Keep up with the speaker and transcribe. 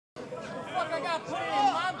Fuck, I gotta put it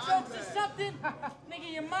in mom jokes or something?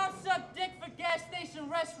 Nigga, your mom sucked dick for gas station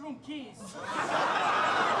restroom keys.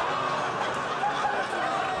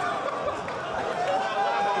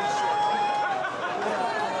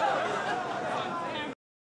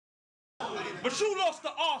 But you lost to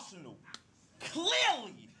Arsenal.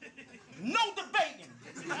 Clearly. No debating.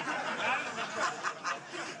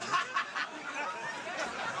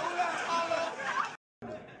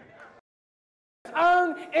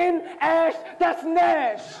 Earn in ash, that's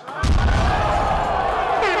Nash.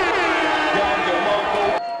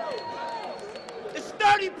 There's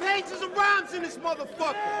 30 pages of rhymes in this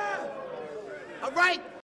motherfucker. All right?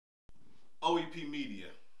 OEP Media.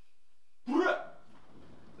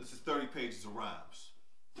 This is 30 pages of rhymes.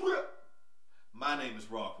 My name is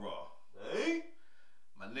Roc Raw. Hey?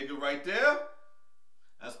 My nigga right there,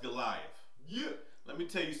 that's Goliath. Yeah. Let me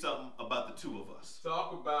tell you something about the two of us.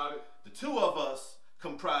 Talk about it. The two of us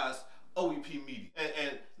comprise OEP Media.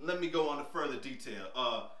 And let me go on to further detail.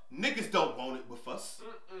 Niggas don't want it with us.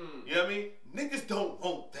 You know what I mean? Niggas don't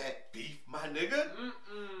want that beef, my nigga.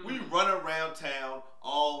 We run around town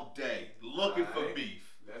all day looking for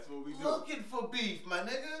beef. That's what we do. Looking for beef, my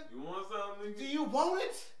nigga. You want something, nigga? Do you want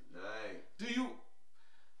it? Nah. Do you?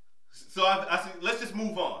 So I said, let's just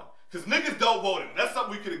move on. Because niggas don't want it. That's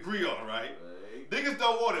something we could agree on, right? Niggas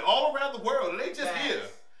don't want it all around the world. It ain't just here.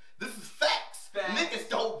 This is facts. Niggas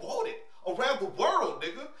don't want it around the world,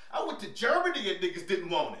 nigga. I went to Germany and niggas didn't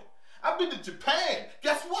want it. I've been to Japan.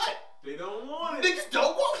 Guess what? They don't want it. Niggas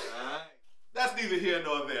don't want it. Right. That's neither here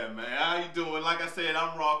nor there, man. How you doing? Like I said,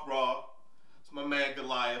 I'm Roc Raw. It's my man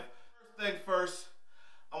Goliath. First thing first,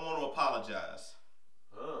 I want to apologize.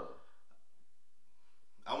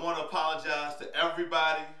 I want to apologize to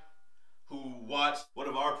everybody who watched one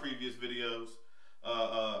of our previous videos.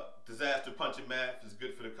 Disaster Punching Math is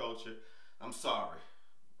good for the culture. I'm sorry.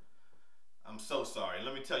 I'm so sorry.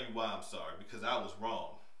 Let me tell you why I'm sorry. Because I was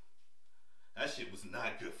wrong. That shit was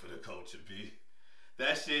not good for the culture, B.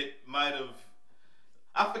 That shit might have...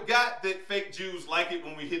 I forgot that fake Jews like it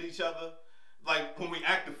when we hit each other. Like when we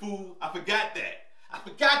act the fool. I forgot that. I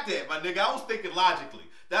forgot that, my nigga. I was thinking logically.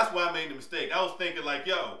 That's why I made the mistake. I was thinking like,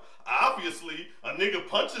 yo, obviously a nigga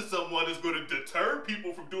punching someone is going to deter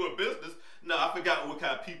people from doing business. No, I forgot what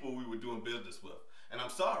kind of people we were doing business with. And I'm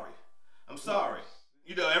sorry. I'm sorry.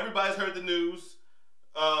 You know, everybody's heard the news.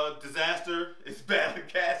 Disaster is battling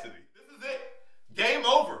Cassidy. This is it. Game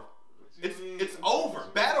over. It's over.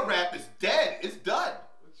 Battle rap is dead. It's done.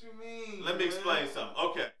 What you mean? Let me explain something.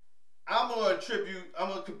 Okay. I'm going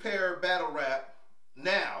to compare battle rap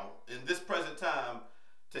now, in this present time,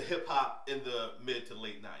 to hip hop in the mid to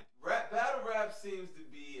late 90s. Battle rap seems to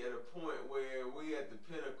be at a point where we at the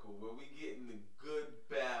pinnacle, where we getting the good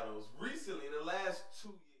battles. Recently, in the last 2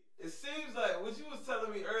 years, it seems like what you was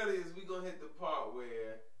telling me earlier is we gonna hit the part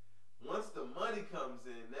where once the money comes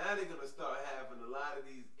in, now they're gonna start having a lot of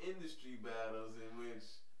these industry battles in which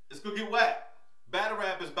it's gonna get whack. Battle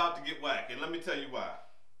rap is about to get whack, and let me tell you why.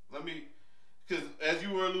 Because as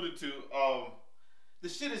you were alluded to, the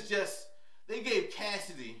shit is just, they gave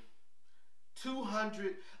Cassidy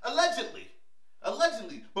 200, allegedly,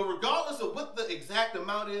 but regardless of what the exact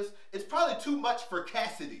amount is, it's probably too much for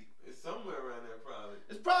Cassidy. It's somewhere around there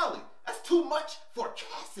probably. That's too much for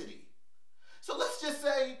Cassidy. So let's just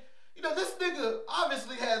say, you know, this nigga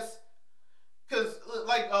obviously has, because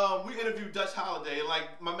like we interviewed Dutch Holiday, and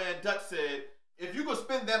like my man Dutch said, if you're gonna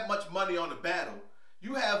spend that much money on a battle,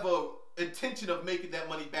 you have a intention of making that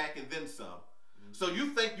money back and then some. So you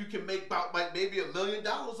think you can make about like maybe $1 million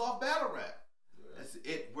off battle rap? That's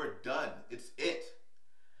it. We're done. It's it.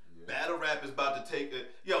 Battle rap is about to take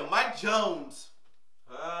it. Yo, Mike Jones.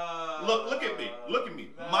 Look at me. Look at me.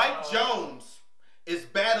 No. Mike Jones is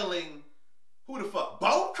battling who the fuck?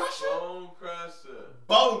 Bone Crusher?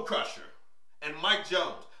 Bone Crusher. And Mike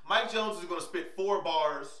Jones. Mike Jones is gonna spit 4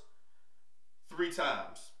 bars 3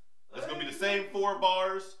 times. It's gonna be the same 4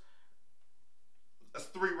 bars. That's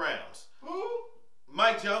 3 rounds. Who?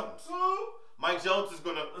 Mike Jones. Who? Mike Jones is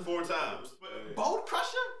gonna 4 times. Bone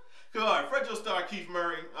Crusher? All right, Fredro Star, Keith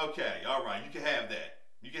Murray. Okay, all right, you can have that.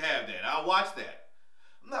 You can have that. I'll watch that.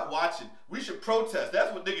 I'm not watching. We should protest.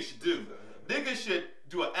 That's what niggas should do. Niggas should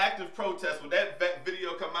do an active protest when that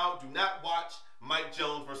video come out. Do not watch Mike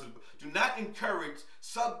Jones versus. Do not encourage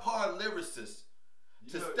subpar lyricists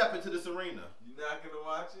to step into this arena. You're not gonna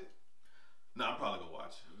watch it? No, I'm probably gonna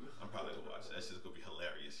watch it. I'm probably gonna watch it. That's just gonna be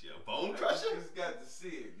hilarious, yo. Bone Crusher? I just got to see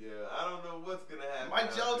it, yeah. I don't know what's gonna happen.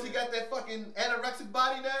 Mike Jones, he got that fucking anorexic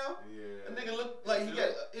body now. Yeah. That nigga look like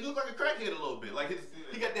he look like a crackhead a little bit. Like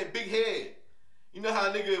he got that big head. You know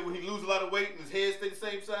how a nigga when he lose a lot of weight and his head stay the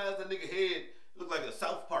same size, that nigga head Look like a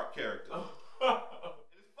South Park character.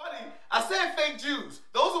 It's funny. I said fake Jews.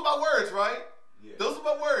 Those are my words, right? Yeah. Those are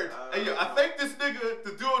my words. Hey, yo, I think this nigga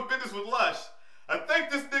that's doing business with Lush, I think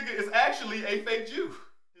this nigga is actually a fake Jew.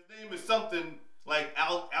 His name is something like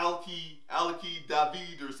Alki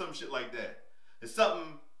David or some shit like that. It's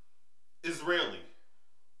something Israeli.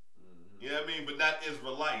 You know what I mean? But not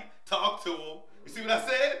Israelite. Talk to him. You see what I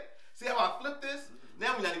said? See how I flipped this?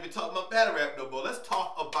 Now we're not even talking about battle rap no more. Let's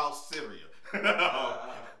talk about Syria. Yeah,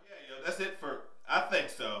 yo, that's it for, I think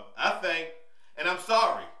so. And I'm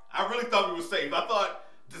sorry. I really thought we were safe. I thought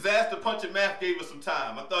Disaster Punch and Math gave us some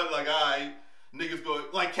time. I thought like, all right, niggas go,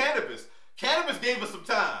 like Cannabis. Cannabis gave us some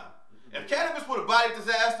time. If Cannabis would have bodied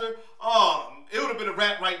Disaster, it would have been a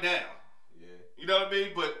rap right now. Yeah. You know what I mean?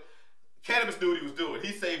 But Cannabis knew what he was doing.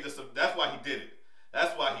 He saved us some, that's why he did it.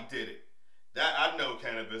 That's why he did it. That I know,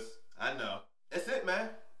 Cannabis. I know. That's it, man.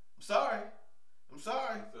 I'm sorry. It's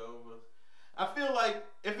over. I feel like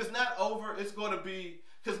if it's not over, it's going to be,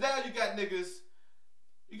 because now you got niggas,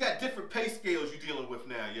 you got different pay scales you're dealing with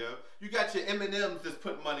now, yo. You got your M&Ms that's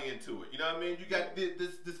putting money into it. You know what I mean? You got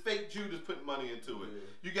this fake Jew that's putting money into it. Yeah.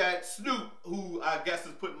 You got Snoop, who I guess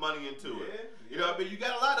is putting money into it. Yeah. You know what I mean? You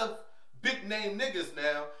got a lot of big name niggas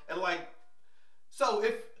now, and like, so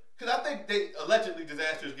if, because I think they allegedly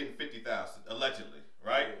Disaster is getting 50,000, allegedly,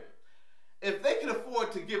 right? Yeah. If they can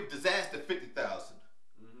afford to give Disaster 50,000,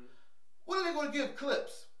 what are they going to give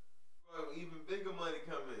Clips? Bro, even bigger money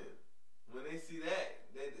come in. When they see that,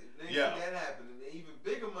 they see Yeah. that happen, and even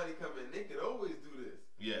bigger money come in, they could always do this.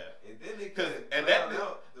 Yeah. And then they Cause could and that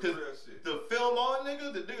out the cause real shit. the Film On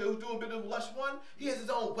nigga, the nigga who's doing business with Lush One, he has his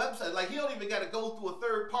own website. Like he don't even got to go through a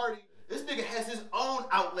third party. This nigga has his own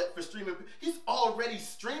outlet for streaming. He's already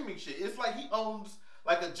streaming shit. It's like he owns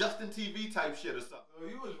like a Justin TV type shit or something. So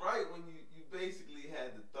you was right when you basically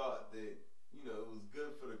had the thought that, you know, it was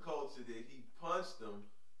good for the culture that he punched them,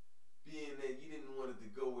 being that you didn't want it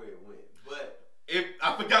to go where it went. But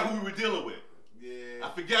I forgot who we were dealing with. yeah, I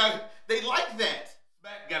forgot. They like that.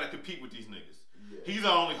 Smack gotta compete with these niggas. Yeah. He's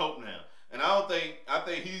our only hope now. And I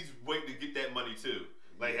think he's waiting to get that money too.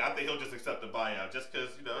 Like I think he'll just accept the buyout just cause,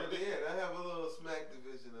 you know. yeah, I have a little smack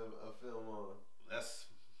division of Film On.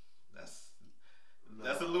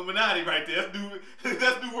 That's Illuminati right there.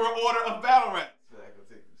 That's New World Order of battle rap. Smack will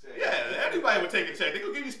take the check. Yeah, anybody would take a check. They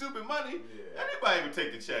gonna give you stupid money. Yeah. Anybody would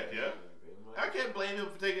take the check, yeah. I can't blame him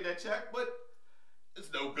for taking that check, but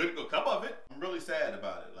it's no good gonna come of it. I'm really sad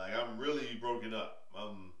about it. Like I'm really broken up.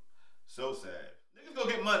 I'm so sad. Niggas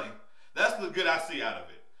gonna get money. That's the good I see out of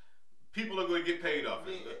it. People are gonna get paid off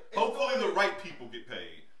it. Hopefully the right people get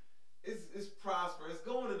paid. It's prosperous. It's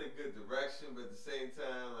going in a good direction, but at the same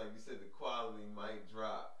time, like you said, the quality might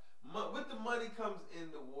drop. With the money comes in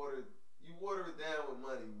the water. You water it down with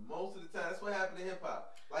money. Most of the time, that's what happened to hip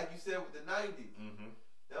hop. Like you said with the 90s.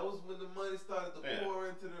 That was when the money started to pour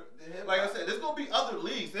into the hip hop. Like I said, there's gonna be other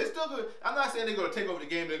leagues. They're still gonna. I'm not saying they're gonna take over the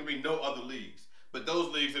game. There's gonna be no other leagues, but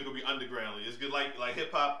those leagues are gonna be underground leagues. It's good, like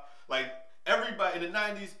hip hop. Like everybody in the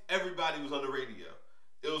 90s, everybody was on the radio.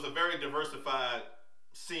 It was a very diversified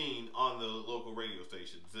scene on the local radio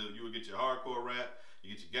stations. So you would get your hardcore rap,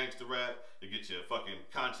 you get your gangster rap, you get your fucking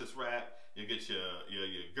conscious rap, you get your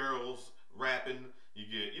girls rapping, you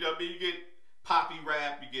get, you know what I mean, you get poppy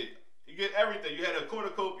rap, you get everything. You had a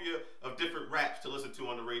cornucopia of different raps to listen to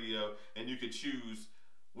on the radio, and you could choose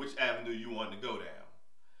which avenue you wanted to go down.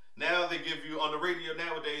 Now they give you, on the radio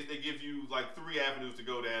nowadays, they give you like 3 avenues to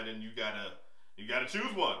go down, and you gotta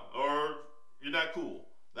choose one, or you're not cool.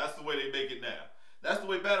 That's the way they make it now. That's the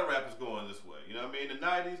way battle rap is going this way. You know what I mean? In the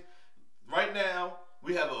 90s, right now,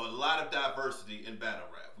 we have a lot of diversity in battle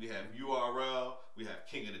rap. We have URL, we have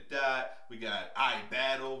King of the Dot, we got I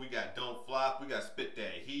Battle, we got Don't Flop, we got Spit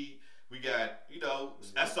That Heat, we got, you know,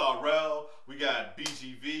 SRL, we got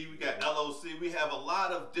BGV, we got LOC. We have a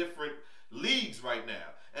lot of different leagues right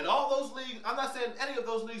now. And all those leagues, I'm not saying any of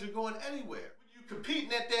those leagues are going anywhere. When you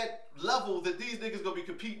competing at that level that these niggas gonna be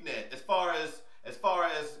competing at, as far as,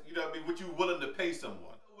 you know what I mean, what you willing to pay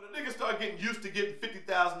someone. When a nigga start getting used to getting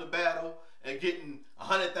 50,000 a battle and getting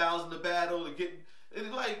 100,000 a battle and getting, it's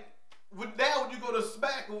like, now when you go to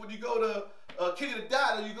Smack or when you go to King of the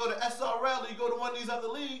Dot or you go to SRL or you go to one of these other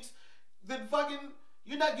leagues, then fucking,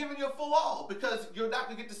 you're not giving your full all because you're not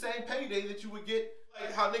gonna get the same payday that you would get.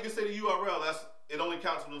 Like how niggas say the URL, it only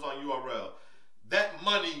counts when it's on URL. That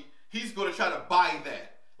money, he's gonna try to buy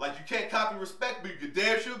that. Like you can't copy respect, but you can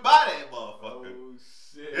damn sure buy that motherfucker. Oh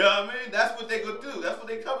shit. You know what I mean? That's what they gonna do. That's what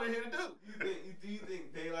they coming here to do. Do you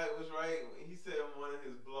think Daylight was right? He said on one of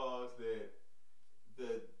his blogs that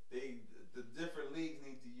the different leagues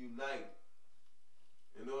need to unite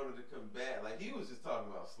in order to combat. Like he was just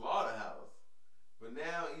talking about Slaughterhouse.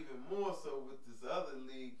 more so with this other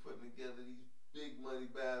league putting together these big money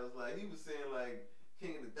battles. Like he was saying, like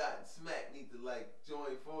King of the Dot and Smack need to like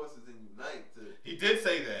join forces and unite to. He did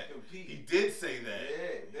say that. Compete. He did say that.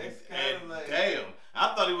 Yeah, that's kind of like. Damn,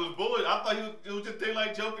 I thought he was bullied. I thought it was just they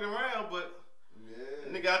like joking around, but yeah,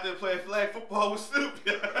 nigga out there playing flag football with Snoop.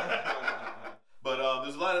 But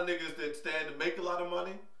there's a lot of niggas that stand to make a lot of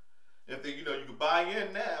money. If they, you know, you can buy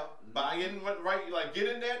in now, buy in right, like get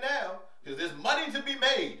in there now, because there's money to be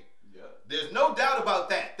made. Yeah. There's no doubt about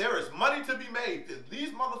that. There is money to be made. Because these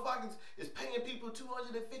motherfuckers is paying people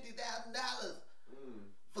 $250,000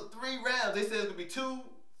 for 3 rounds. They said it's gonna be 2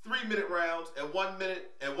 3-minute rounds and 1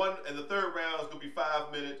 minute and the third round is gonna be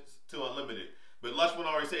 5 minutes to unlimited. But Lush one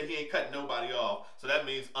already said he ain't cutting nobody off, so that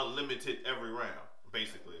means unlimited every round,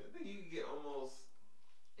 basically. I think you can get almost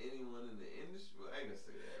anyone in the industry. Well, I ain't gonna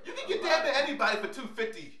say that. You can get damn near anybody for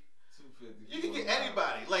 $250. 250. You can get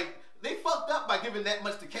anybody. Like, they fucked up by giving that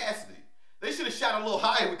much to Cassidy. They should have shot a little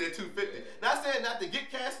higher with their 250. Yeah. Not saying not to get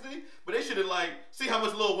Cassidy, but they should have like see how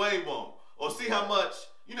much Lil Wayne want, or see how much,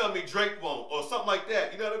 you know what I mean, Drake want, or something like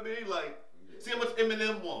that. You know what I mean? Like, see how much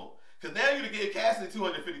Eminem want. Cause now you to get Cassidy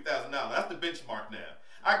 $250,000. That's the benchmark now.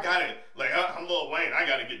 I got it. Like I'm Lil Wayne. I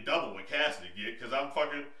gotta get double what Cassidy get, cause I'm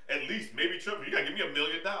fucking at least maybe triple. You gotta give me $1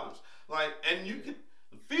 million. Like, and you could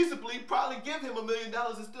feasibly probably give him $1 million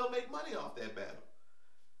and still make money off that battle.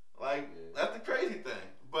 Like, that's the crazy thing.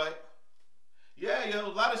 But yeah, yo, a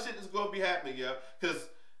lot of shit is gonna be happening, yo. Cause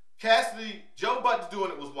Cassidy, Joe Budden's doing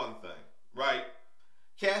it was one thing, right?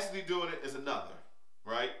 Cassidy doing it is another,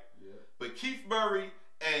 right? Yeah. But Keith Murray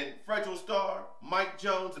and Fredro Starr, Mike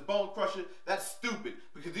Jones, and Bone Crusher, that's stupid.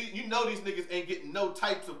 Because you know these niggas ain't getting no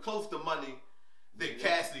types of close to money that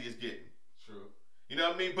Cassidy is getting. True. You know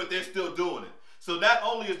what I mean? But they're still doing it. So not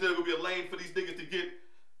only is there gonna be a lane for these niggas to get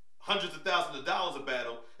hundreds of thousands of dollars a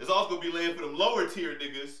battle, it's also gonna be a lane for them lower tier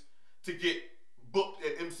niggas to get booked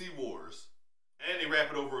at MC Wars. And they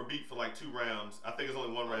rap it over a beat for like 2 rounds. I think it's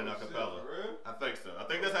only 1 round acapella. I think so. I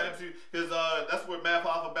think that's how MC, because that's where Math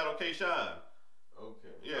Alpha battle K-Shine. Okay.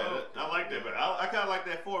 Yeah, okay. I like that, but I kind of like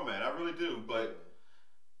that format. I really do. But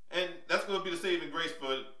and that's gonna be the saving grace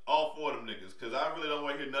for all 4 of them niggas, because I really don't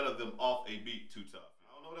want to hear none of them off a beat too tough.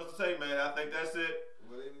 I don't know what else to say, man. I think that's it.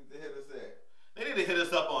 What they need to hit us at? They need to hit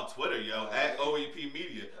us up on Twitter, yo, at OEP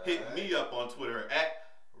Media. Hit me up on Twitter at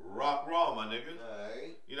Roc Raw, my nigga.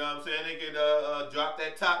 Alright. You know what I'm saying? They can drop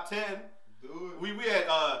that top 10. Do it. We at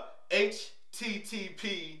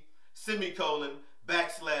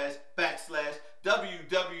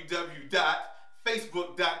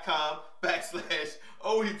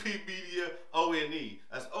http://www.facebook.com/OEP Media ONE.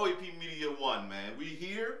 That's OEP Media 1, man. We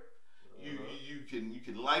here. You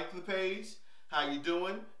can like the page, how you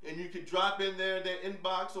doing, and you can drop in there in their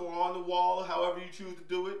inbox or on the wall, however you choose to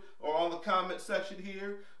do it, or on the comment section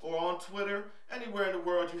here, or on Twitter, anywhere in the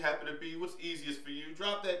world you happen to be. What's easiest for you?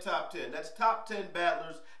 Drop that top 10. That's top 10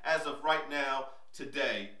 battlers as of right now,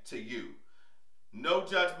 today, to you. No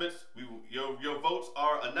judgments. Your votes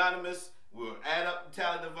are anonymous. We'll add up and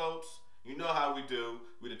tally the votes. You know how we do.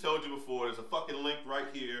 We done told you before. There's a fucking link right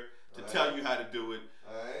here to tell you how to do it.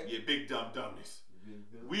 You big dumb dummies.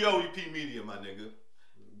 We OEP Media, my nigga.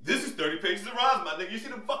 This is 30 pages of rhymes, my nigga. You see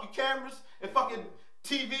them fucking cameras and fucking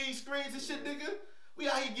TV screens and shit, nigga? We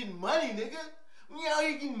out here getting money, nigga. We out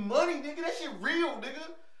here getting money, nigga. That shit real,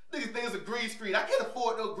 nigga. Niggas think it's a green screen. I can't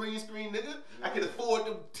afford no green screen, nigga. I can afford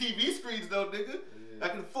them TV screens, though, nigga. I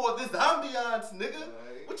can afford this ambiance, nigga.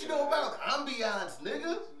 What you know about ambiance,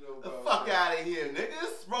 nigga? The fuck out of here, nigga.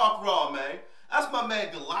 It's Roc Raw, man. That's my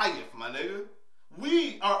man Goliath, my nigga.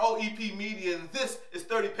 We are OEP Media, and this is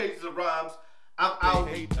 30 pages of rhymes. I'm out.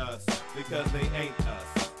 They hate us because they ain't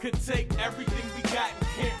us. Could take everything we got and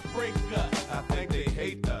can't break us. I think they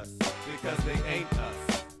hate us because they ain't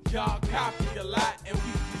us. Y'all copy a lot and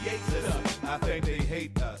we create stuff. I think they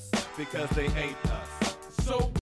hate us because they ain't us. So